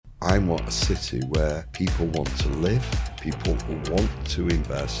I want a city where people want to live, people want to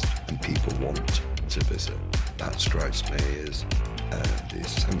invest, and people want to visit. That strikes me as the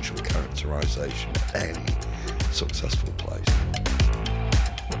essential characterisation of any successful place.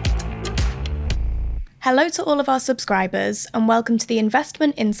 Hello to all of our subscribers and welcome to the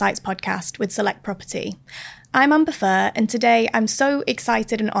Investment Insights podcast with Select Property. I'm Amber Furr and today I'm so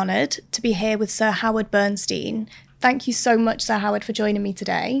excited and honoured to be here with Sir Howard Bernstein. Thank you so much, Sir Howard, for joining me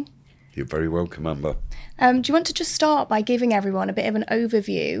today. You're very welcome, Amber. Do you want to just start by giving everyone a bit of an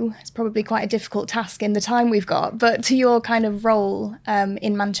overview? It's probably quite a difficult task in the time we've got, but to your kind of role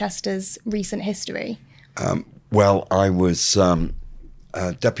in Manchester's recent history. Well, I was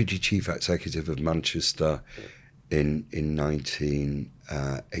Deputy Chief Executive of Manchester in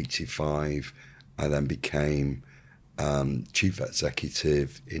 1985. I then became Chief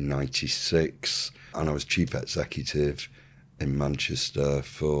Executive in 96, and I was Chief Executive in Manchester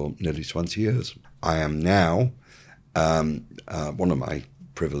for nearly 20 years. I am now, one of my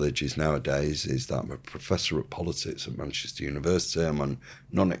privileges nowadays is that I'm a Professor of Politics at Manchester University. I'm a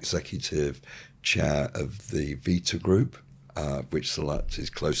non-executive chair of the Vita Group, which Select is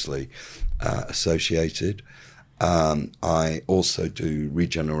closely associated. I also do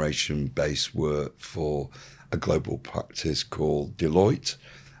regeneration-based work for a global practice called Deloitte,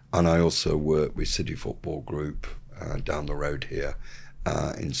 and I also work with City Football Group down the road here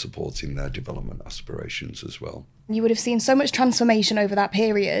in supporting their development aspirations as well. You would have seen so much transformation over that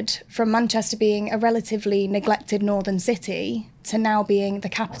period, from Manchester being a relatively neglected northern city to now being the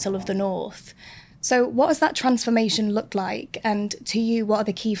capital of the north. So what has that transformation looked like? And to you, what are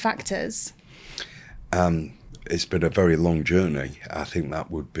the key factors? It's been a very long journey. I think that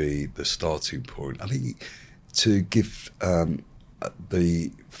would be the starting point. I think to give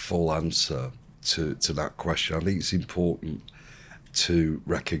the full answer to that question, I think it's important to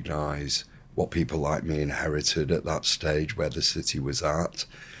recognise what people like me inherited at that stage where the city was at.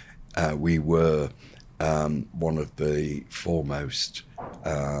 We were one of the foremost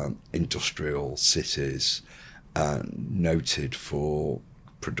industrial cities, noted for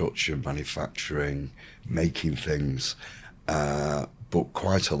production, manufacturing, making things, but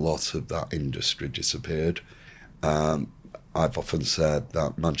quite a lot of that industry disappeared. I've often said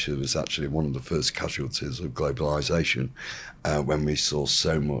that Manchester was actually one of the first casualties of globalisation when we saw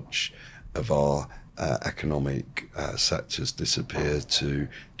so much of our economic sectors disappear to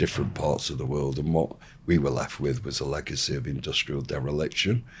different parts of the world, and what we were left with was a legacy of industrial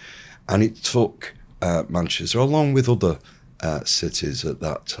dereliction. And it took Manchester, along with other cities at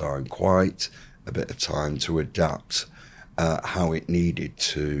that time, quite a bit of time to adapt how it needed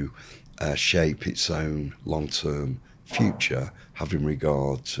to shape its own long-term future, having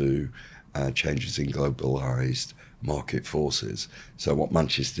regard to changes in globalised market forces. So what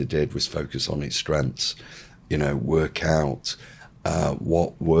Manchester did was focus on its strengths, work out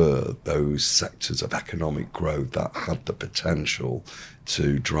what were those sectors of economic growth that had the potential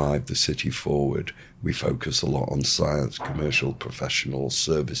to drive the city forward. We focus a lot on science, commercial, professional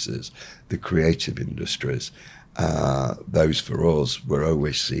services, the creative industries. Those for us were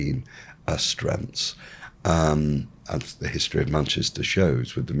always seen as strengths. As the history of Manchester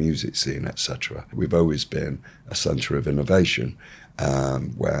shows, with the music scene, etc. We've always been a centre of innovation,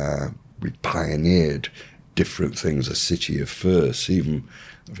 where we pioneered different things, a city of firsts, even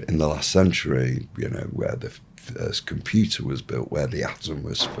in the last century, where the first computer was built, where the atom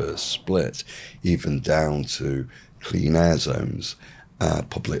was first split, even down to clean air zones,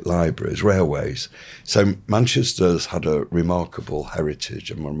 public libraries, railways. So Manchester's had a remarkable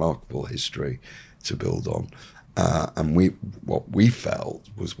heritage and remarkable history to build on. And what we felt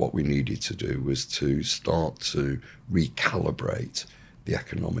was what we needed to do was to start to recalibrate the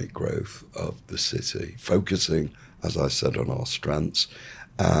economic growth of the city, focusing, as I said, on our strengths,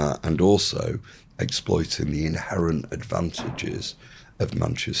 and also exploiting the inherent advantages of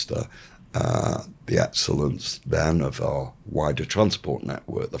Manchester, the excellence then of our wider transport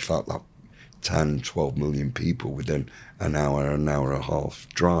network, the fact that 10, 12 million people within an hour and a half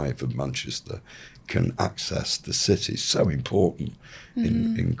drive of Manchester can access the city, so important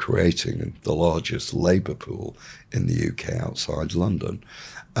in creating the largest labour pool in the UK outside London.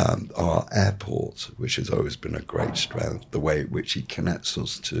 Our airport, which has always been a great strength, the way in which it connects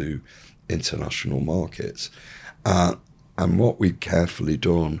us to international markets. And what we've carefully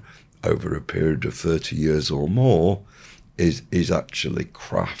done over a period of 30 years or more is actually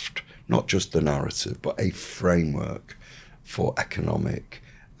craft not just the narrative, but a framework for economic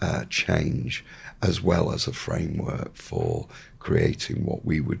change, as well as a framework for creating what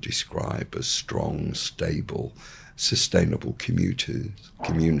we would describe as strong, stable sustainable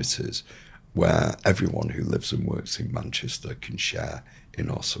communities where everyone who lives and works in Manchester can share in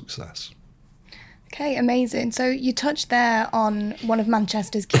our success. Okay, amazing. So you touched there on one of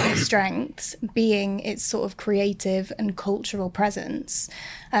Manchester's key strengths being its sort of creative and cultural presence.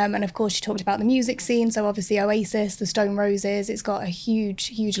 And of course, you talked about the music scene. So obviously Oasis, the Stone Roses, it's got a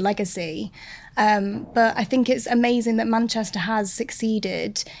huge legacy. But I think it's amazing that Manchester has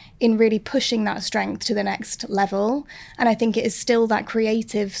succeeded in really pushing that strength to the next level. And I think it is still that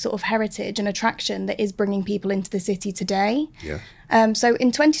creative sort of heritage and attraction that is bringing people into the city today. Yeah. So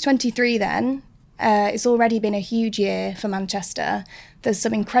in 2023 then, it's already been a huge year for Manchester. There's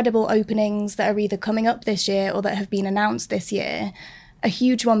some incredible openings that are either coming up this year or that have been announced this year, a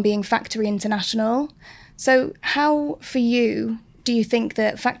huge one being Factory International. So how, for you, do you think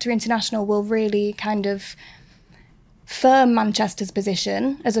that Factory International will really kind of firm Manchester's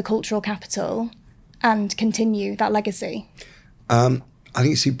position as a cultural capital and continue that legacy? I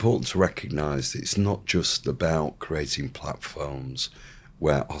think it's important to recognise that it's not just about creating platforms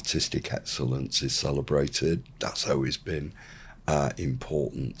where artistic excellence is celebrated. That's always been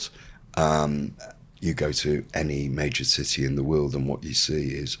important. You go to any major city in the world and what you see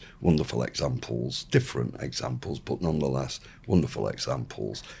is wonderful examples, different examples, but nonetheless wonderful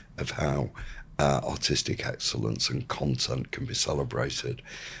examples of how artistic excellence and content can be celebrated.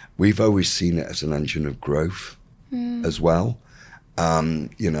 We've always seen it as an engine of growth as well.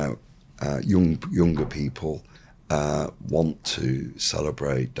 Younger people want to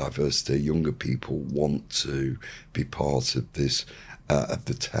celebrate diversity. Younger people want to be part of this, of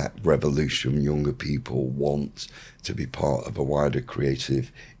the tech revolution. Younger people want to be part of a wider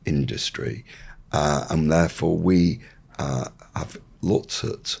creative industry. And therefore we have looked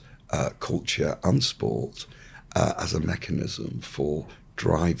at culture and sport as a mechanism for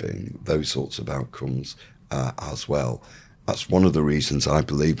driving those sorts of outcomes as well. That's one of the reasons I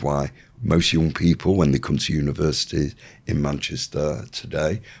believe why most young people, when they come to university in Manchester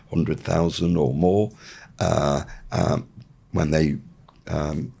today, 100,000 or more, when they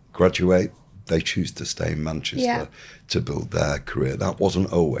graduate, they choose to stay in Manchester to build their career. That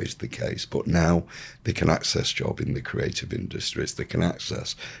wasn't always the case, but now they can access jobs in the creative industries, they can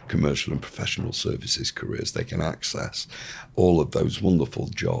access commercial and professional services careers, they can access all of those wonderful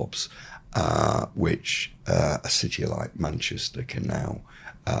jobs which a city like Manchester can now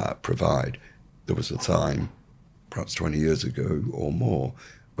provide. There was a time, perhaps 20 years ago or more,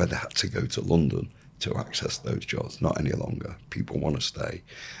 where they had to go to London to access those jobs. Not any longer. People want to stay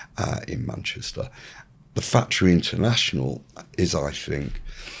in Manchester. The Factory International is, I think,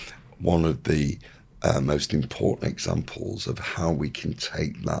 one of the most important examples of how we can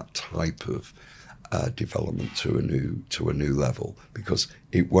take that type of development to a new level, because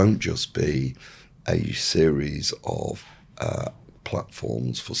it won't just be a series of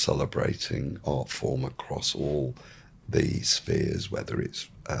platforms for celebrating art form across all the spheres, whether it's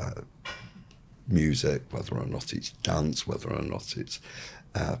music, whether or not it's dance, whether or not it's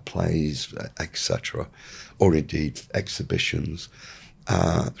plays, etc., or indeed exhibitions.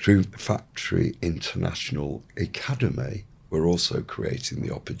 Through Factory International Academy, we're also creating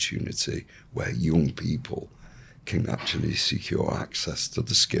the opportunity where young people can actually secure access to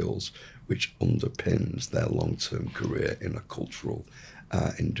the skills which underpins their long-term career in a cultural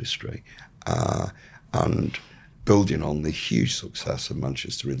industry. And building on the huge success of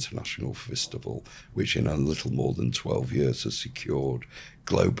Manchester International Festival, which in a little more than 12 years has secured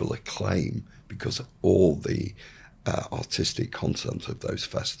global acclaim, because all the artistic content of those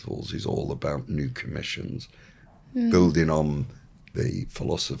festivals is all about new commissions, building on the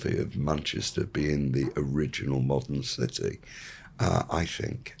philosophy of Manchester being the original modern city. I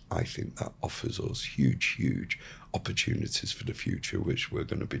think that offers us huge opportunities for the future, which we're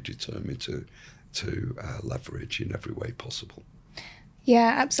going to be determined to leverage in every way possible.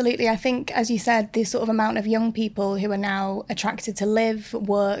 Yeah, absolutely. I think, as you said, the sort of amount of young people who are now attracted to live,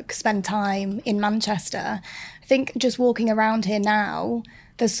 work, spend time in Manchester. I think just walking around here now,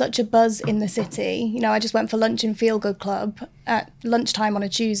 there's such a buzz in the city. You know, I just went for lunch in Feel Good Club at lunchtime on a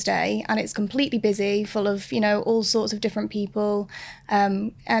Tuesday, and it's completely busy, full of, you know, all sorts of different people,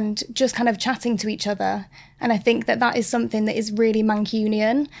 and just kind of chatting to each other. And I think that is something that is really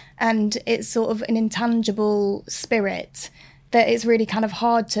Mancunian, and it's sort of an intangible spirit that it's really kind of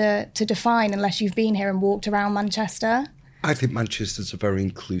hard to define unless you've been here and walked around Manchester. I think Manchester's a very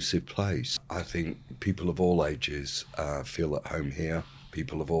inclusive place. I think people of all ages feel at home here.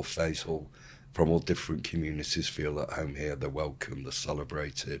 People of all faiths, from all different communities feel at home here. They're welcome, they're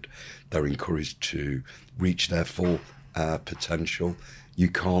celebrated, they're encouraged to reach their full potential. You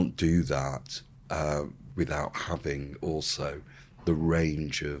can't do that without having also the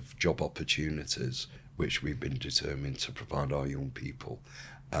range of job opportunities which we've been determined to provide our young people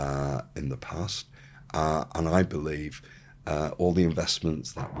in the past. And I believe all the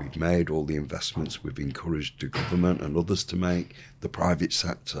investments that we've made, all the investments we've encouraged the government and others to make, the private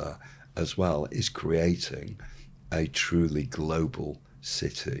sector as well, is creating a truly global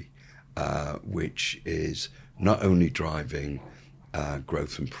city, which is not only driving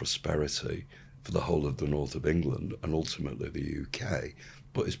growth and prosperity for the whole of the north of England and ultimately the UK,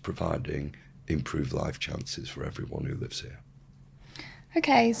 but is providing improved life chances for everyone who lives here.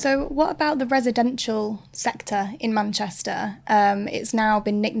 Okay, so what about the residential sector in Manchester? It's now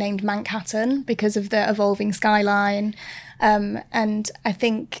been nicknamed Manhattan because of the evolving skyline, and I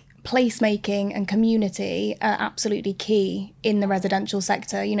think placemaking and community are absolutely key in the residential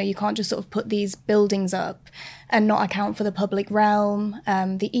sector. You know, you can't just sort of put these buildings up and not account for the public realm.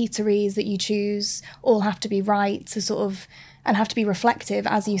 The eateries that you choose all have to be right to sort of, and have to be reflective,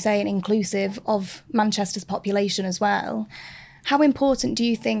 as you say, and inclusive of Manchester's population as well. How important do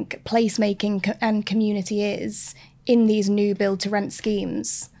you think placemaking and community is in these new build-to-rent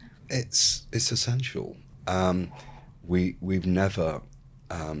schemes? It's essential. We've never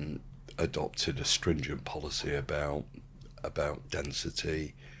adopted a stringent policy about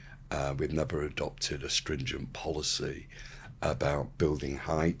density. We've never adopted a stringent policy about building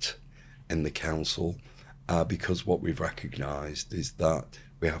height in the council, because what we've recognised is that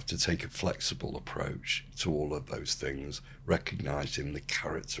we have to take a flexible approach to all of those things, recognising the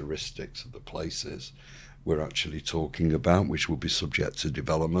characteristics of the places we're actually talking about, which will be subject to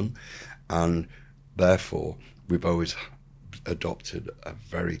development. And therefore, we've always adopted a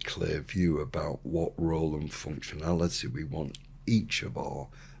very clear view about what role and functionality we want each of our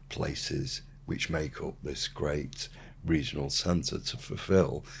places which make up this great regional centre to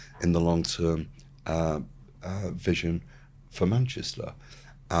fulfil in the long-term vision for Manchester.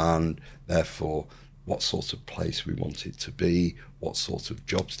 And therefore, what sort of place we want it to be, what sort of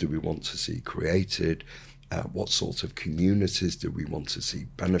jobs do we want to see created, what sort of communities do we want to see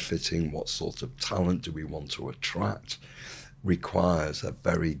benefiting, what sort of talent do we want to attract, requires a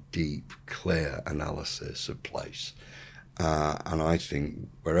very deep, clear analysis of place. And I think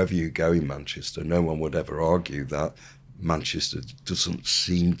wherever you go in Manchester, no one would ever argue that Manchester doesn't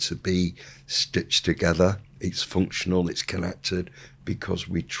seem to be stitched together. It's functional, it's connected, because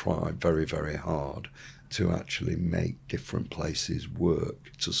we try very, very hard to actually make different places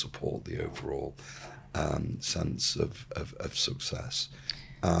work to support the overall sense of success.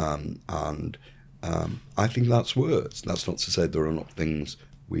 And I think that's worked. That's not to say there are not things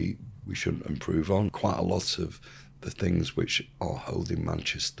we shouldn't improve on. Quite a lot of the things which are holding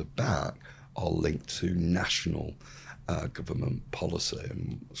Manchester back are linked to national government policy,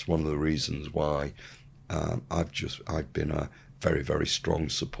 and it's one of the reasons why I've been a very, very strong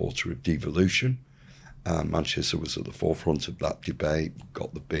supporter of devolution. Manchester was at the forefront of that debate,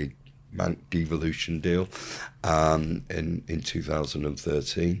 got the big devolution deal in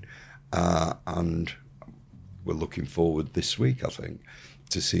 2013, and we're looking forward this week, I think,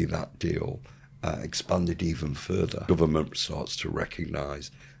 to see that deal expanded even further. Government starts to recognise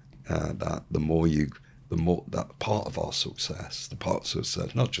that the more that part of our success, the part of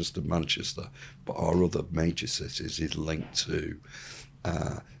success not just of Manchester but our other major cities, is linked to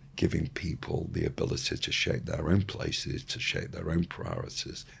giving people the ability to shape their own places, to shape their own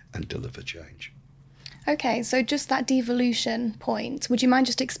priorities and deliver change. Okay, so just that devolution point, would you mind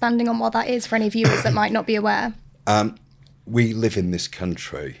just expanding on what that is for any viewers that might not be aware? We live in this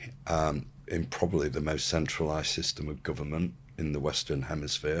country in probably the most centralised system of government in the Western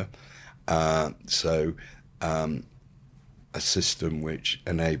Hemisphere. So a system which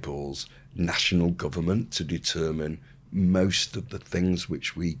enables national government to determine most of the things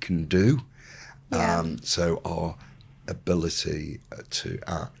which we can do. Yeah. So our ability to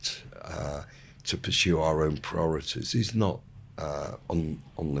act, to pursue our own priorities is not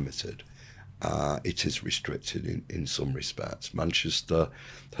unlimited. It is restricted in some respects. Manchester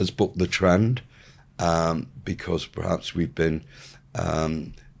has bucked the trend because perhaps we've been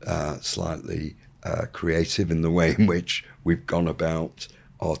slightly creative in the way in which we've gone about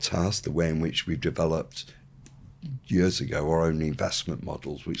our task, the way in which we've developed years ago our own investment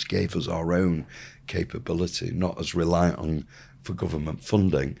models, which gave us our own capability, not as reliant on for government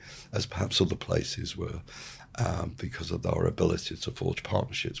funding as perhaps other places were, because of our ability to forge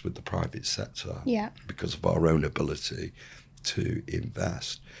partnerships with the private sector, because of our own ability to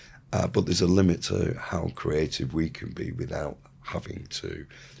invest. But there's a limit to how creative we can be without having to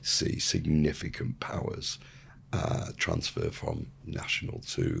see significant powers transfer from national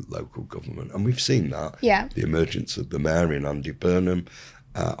to local government. And we've seen that. Yeah. The emergence of the mayor in Andy Burnham,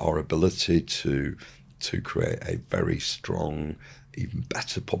 our ability to create a very strong, even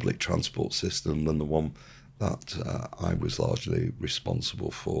better public transport system than the one that I was largely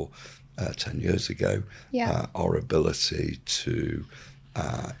responsible for 10 years ago. Yeah. Our ability to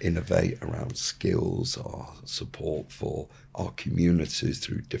innovate around skills, our support for our communities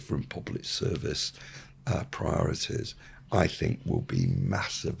through different public service priorities, I think will be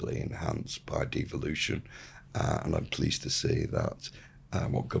massively enhanced by devolution. And I'm pleased to see that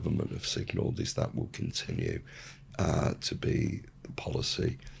what government have signalled is that will continue to be the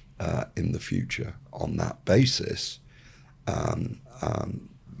policy in the future. On that basis,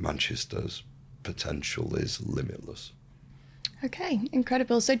 Manchester's potential is limitless. Okay,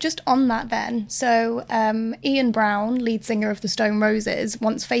 incredible. So just on that then, so Ian Brown, lead singer of the Stone Roses,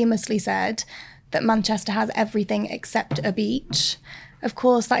 once famously said that Manchester has everything except a beach. Of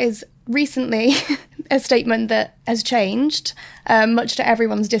course, that is recently a statement that has changed, much to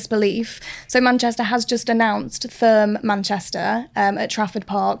everyone's disbelief. So Manchester has just announced Therme Manchester at Trafford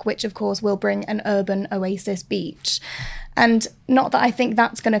Park, which of course will bring an urban oasis beach. And not that I think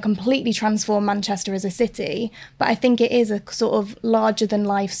that's going to completely transform Manchester as a city, but I think it is a sort of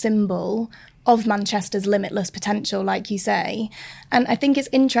larger-than-life symbol of Manchester's limitless potential, like you say. And I think it's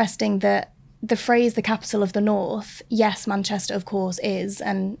interesting that the phrase the capital of the north, yes, Manchester of course is,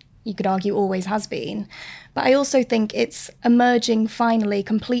 and you could argue always has been, but I also think it's emerging finally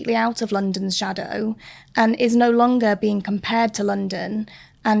completely out of London's shadow and is no longer being compared to London,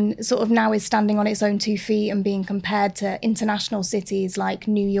 and sort of now is standing on its own 2 feet and being compared to international cities like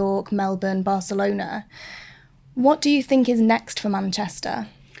New York, Melbourne, Barcelona. What do you think is next for Manchester?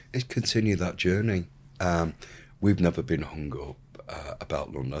 It's continue that journey. We've never been hung up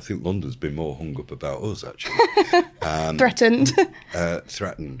about London. I think London's been more hung up about us, actually. Threatened.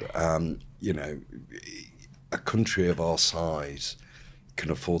 Threatened. You know, a country of our size can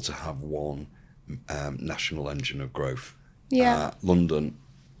afford to have one national engine of growth. Yeah. London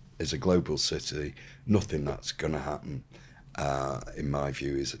is a global city. Nothing that's going to happen, in my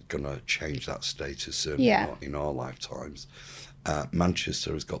view, is going to change that status, certainly not in our lifetimes.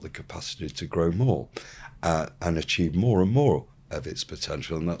 Manchester has got the capacity to grow more and achieve more and more of its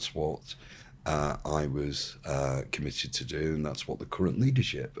potential, and that's what I was committed to do, and that's what the current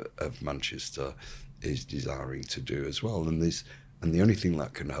leadership of Manchester is desiring to do as well. And the only thing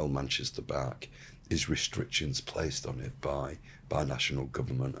that can hold Manchester back is restrictions placed on it by national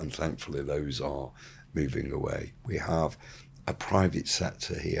government, and thankfully those are moving away. We have a private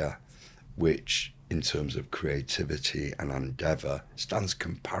sector here which, in terms of creativity and endeavour, stands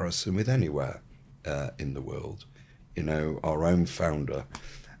comparison with anywhere in the world. You know, our own founder,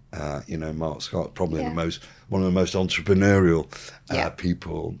 Mark Scott, probably one of the most entrepreneurial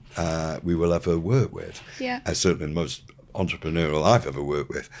people we will ever work with. Yeah. Certainly the most entrepreneurial I've ever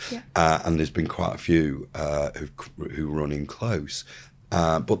worked with. Yeah. And there's been quite a few who run in close.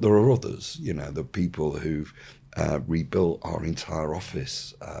 But there are others, the people who've rebuilt our entire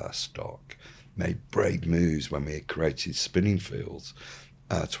office stock, made brave moves when we had created spinning fields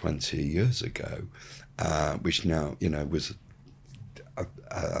 20 years ago, which now, was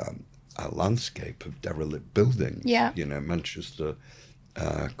a landscape of derelict buildings. Yeah. Manchester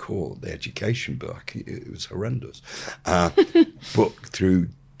Court, the education book, it was horrendous. But through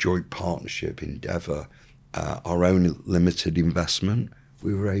joint partnership, endeavour, our own limited investment,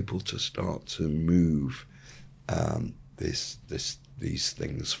 we were able to start to move these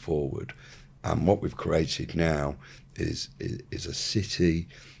things forward. And what we've created now is a city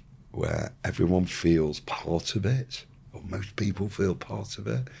where everyone feels part of it, or most people feel part of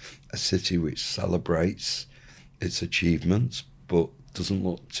it. A city which celebrates its achievements, but doesn't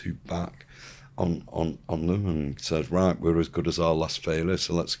look too back on them and says, right, we're as good as our last failure,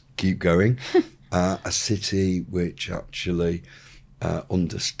 so let's keep going. A city which actually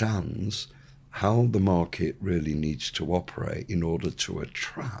understands how the market really needs to operate in order to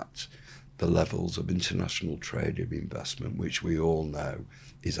attract the levels of international trade of investment, which we all know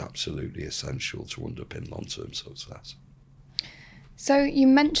is absolutely essential to underpin long-term success. So you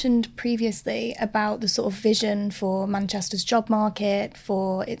mentioned previously about the sort of vision for Manchester's job market,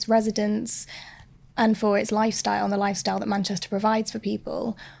 for its residents, and for its lifestyle and the lifestyle that Manchester provides for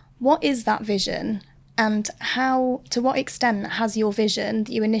people. What is that vision, and how, to what extent has your vision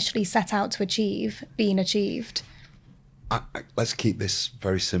that you initially set out to achieve been achieved? Let's keep this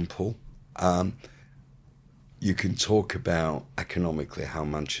very simple. You can talk about economically how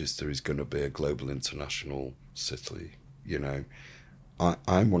Manchester is going to be a global international city, and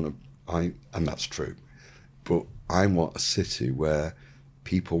that's true. But I want a city where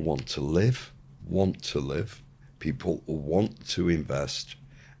people want to live, people want to invest,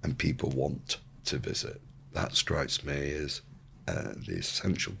 and people want to visit. That strikes me as the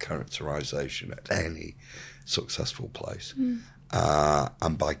essential characterization of any successful place.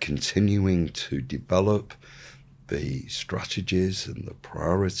 And by continuing to develop the strategies and the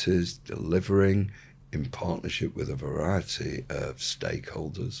priorities, delivering in partnership with a variety of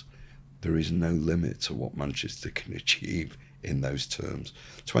stakeholders, there is no limit to what Manchester can achieve in those terms.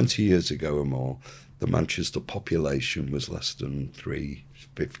 20 years ago or more, the Manchester population was less than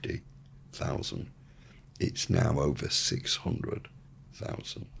 350,000. It's now over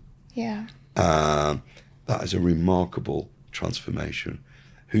 600,000. Yeah. That is a remarkable transformation.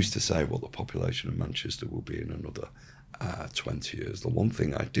 Who's to say what the population of Manchester will be in another 20 years? The one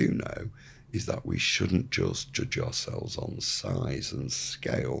thing I do know is that we shouldn't just judge ourselves on size and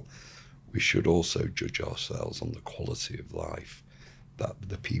scale. We should also judge ourselves on the quality of life that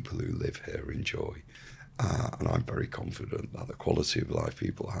the people who live here enjoy. And I'm very confident that the quality of life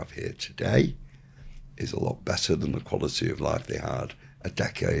people have here today is a lot better than the quality of life they had a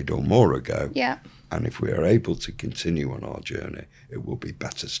decade or more ago. Yeah. And if we are able to continue on our journey, it will be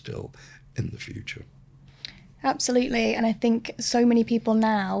better still in the future. Absolutely. And I think so many people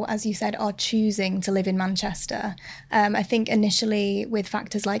now, as you said, are choosing to live in Manchester. I think initially with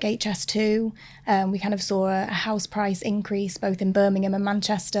factors like HS2, we kind of saw a house price increase both in Birmingham and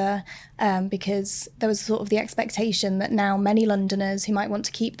Manchester, because there was sort of the expectation that now many Londoners who might want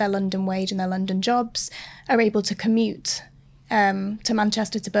to keep their London wage and their London jobs are able to commute to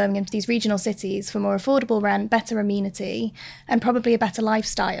Manchester, to Birmingham, to these regional cities for more affordable rent, better amenity, and probably a better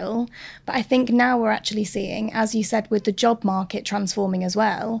lifestyle. But I think now we're actually seeing, as you said, with the job market transforming as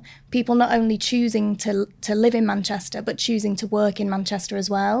well, people not only choosing to live in Manchester, but choosing to work in Manchester as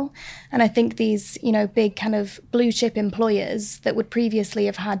well. And I think these, big kind of blue chip employers that would previously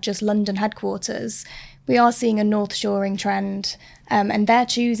have had just London headquarters, we are seeing a North Shoring trend, and they're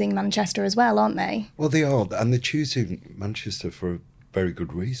choosing Manchester as well, aren't they? Well, they are, and they're choosing Manchester for a very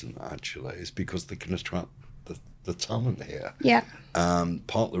good reason, actually. It's because they can attract the talent here. Yeah. Part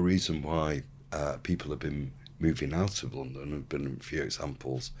of the reason why people have been moving out of London, have been a few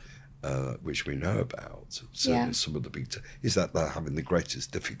examples which we know about, certainly some of the big, is that they're having the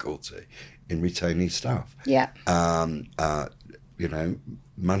greatest difficulty in retaining staff. Yeah.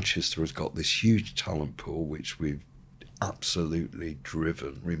 Manchester has got this huge talent pool, which we've absolutely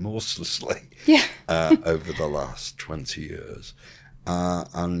driven remorselessly over the last 20 years.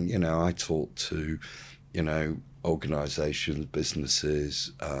 And I talk to, organisations,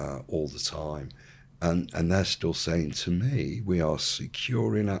 businesses all the time. And they're still saying to me, we are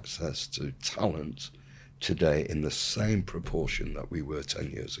securing access to talent today in the same proportion that we were 10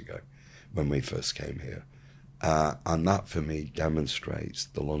 years ago when we first came here. And that, for me, demonstrates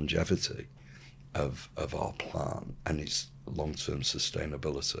the longevity of our plan and its long-term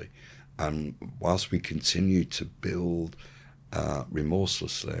sustainability. And whilst we continue to build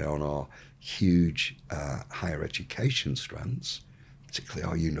remorselessly on our huge higher education strengths, particularly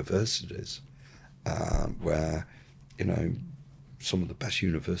our universities, where, some of the best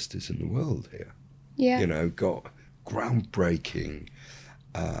universities in the world here, got groundbreaking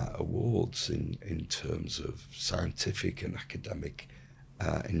awards in terms of scientific and academic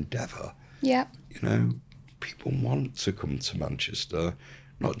endeavour. Yeah. People want to come to Manchester,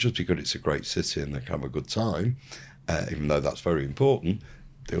 not just because it's a great city and they can have a good time, even though that's very important.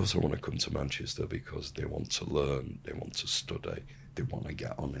 They also want to come to Manchester because they want to learn, they want to study, they want to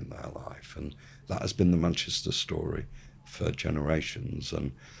get on in their life. And that has been the Manchester story for generations.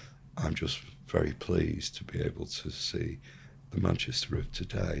 And I'm just very pleased to be able to see the Manchester of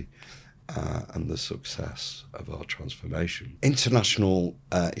today and the success of our transformation. International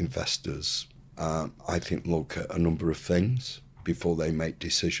investors, I think, look at a number of things before they make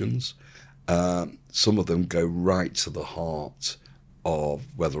decisions. Some of them go right to the heart of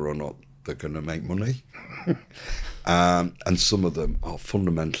whether or not they're going to make money. And some of them are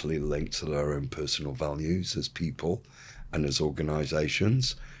fundamentally linked to their own personal values as people and as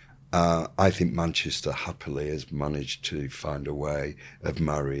organisations. I think Manchester happily has managed to find a way of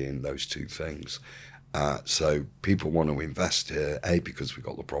marrying those two things. So people want to invest here, because we've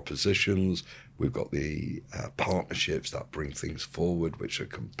got the propositions, we've got the partnerships that bring things forward, which are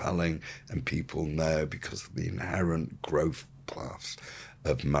compelling, and people know because of the inherent growth paths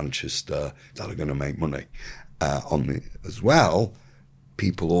of Manchester that are going to make money. As well,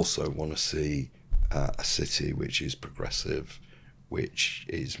 people also want to see a city which is progressive, which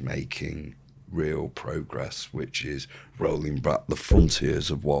is making real progress, which is rolling back the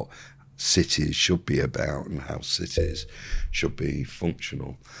frontiers of what cities should be about and how cities should be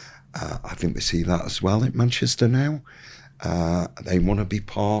functional. I think they see that as well in Manchester now. They want to be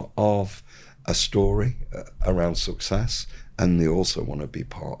part of a story around success, and they also want to be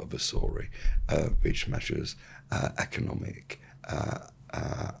part of a story which measures economic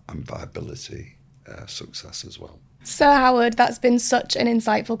and viability success as well. Sir Howard, that's been such an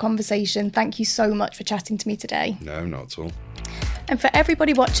insightful conversation. Thank you so much for chatting to me today. No, not at all. And for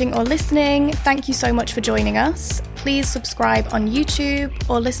everybody watching or listening, thank you so much for joining us. Please subscribe on YouTube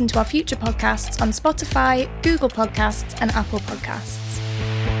or listen to our future podcasts on Spotify, Google Podcasts and Apple Podcasts.